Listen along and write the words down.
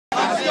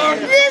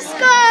This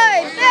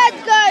guy, bad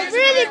guy,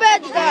 really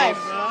bad guy.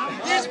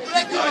 He's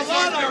breaking the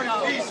law now.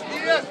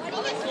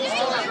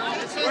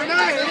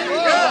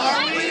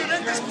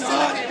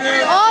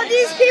 All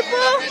these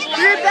people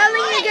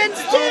rebelling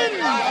against him.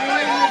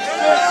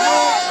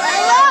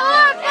 Allahu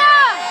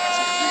Akbar!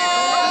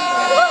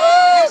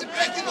 He's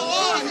breaking the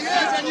law. He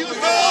is, and you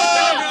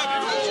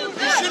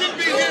shouldn't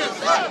be here.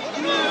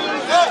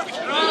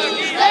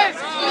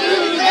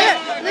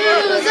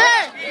 Loser!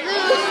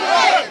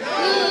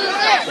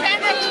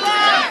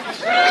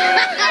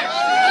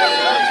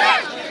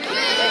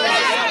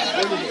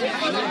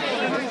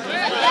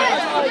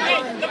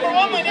 Number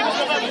one, my name is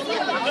Mohammed.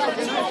 Number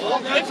two,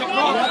 if you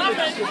want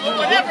Mohammed,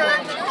 whatever,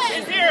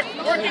 is here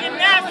working in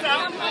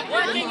NASA,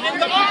 working in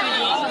the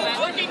Army,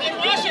 working in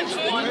Washington.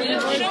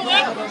 You know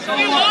what?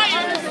 You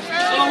liars.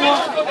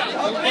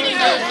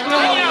 Anyhow,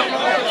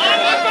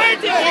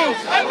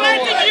 I'm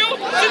inviting you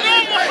to know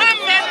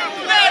Mohammed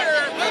better.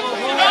 To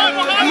know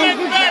Mohammed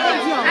better.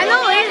 I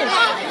know it is.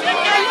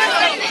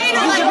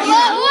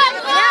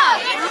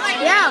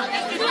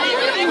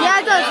 Yeah,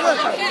 it does look.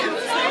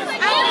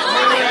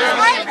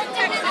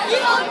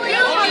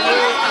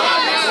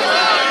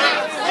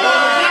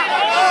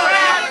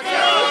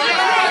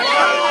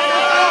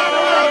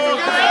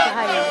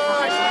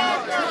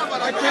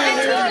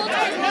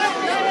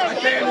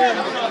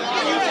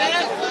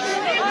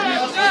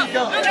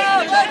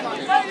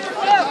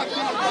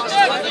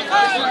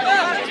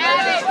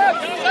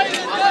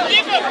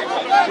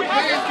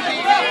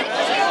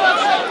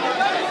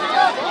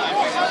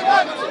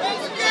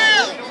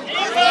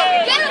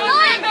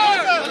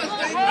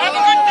 Have a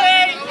good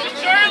day.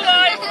 Enjoy your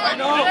life.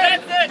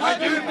 That's it.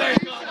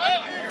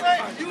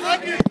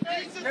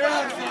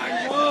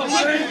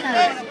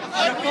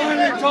 I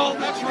finally told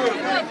the truth.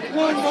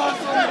 One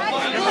Muslim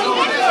finally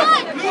told the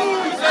truth.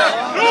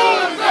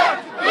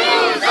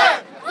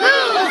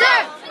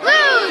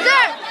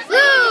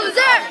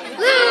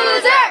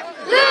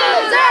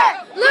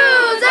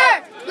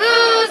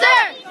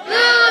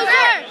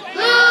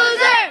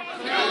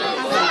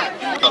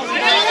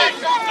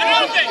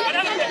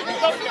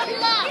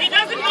 He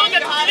doesn't know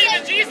that we believe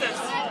in Jesus.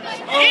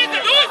 He's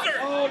a loser.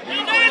 He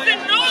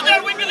doesn't know that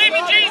we believe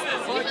in Jesus.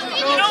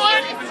 You know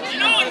what? You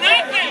know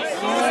nothing.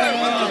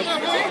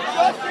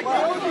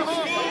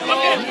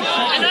 Okay.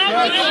 And now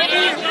we're going to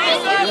Jesus.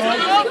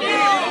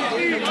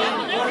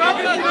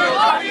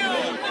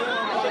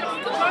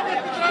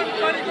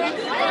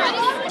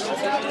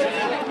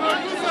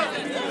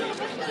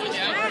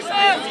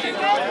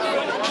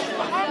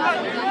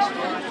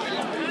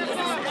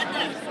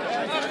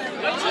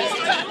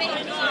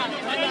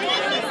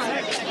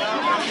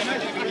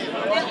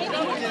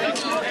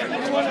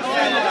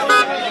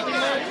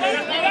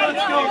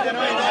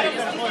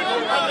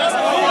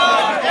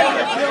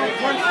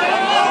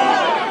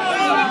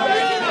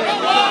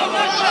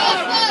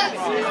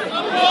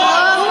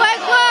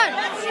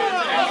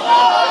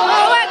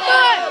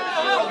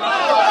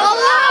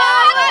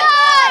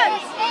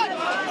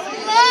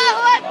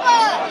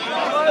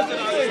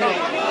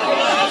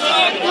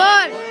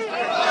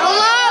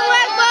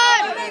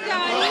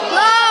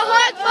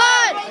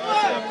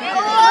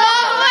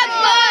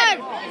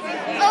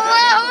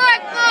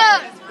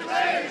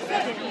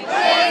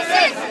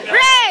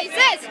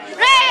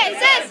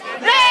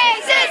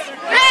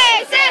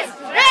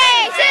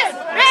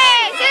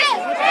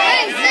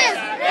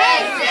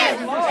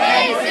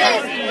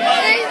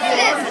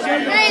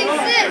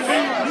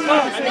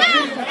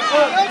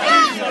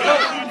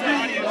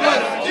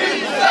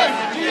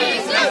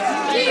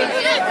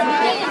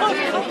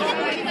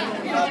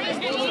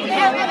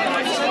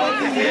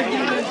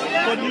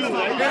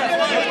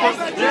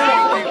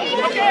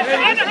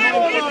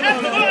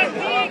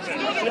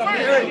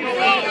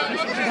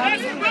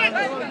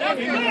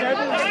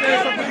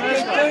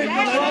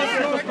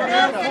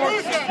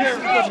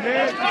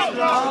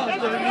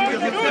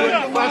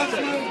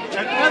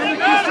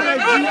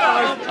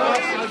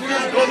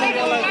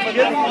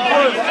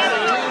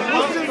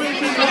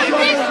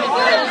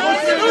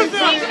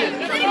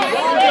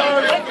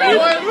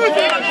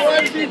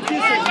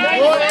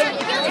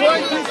 Why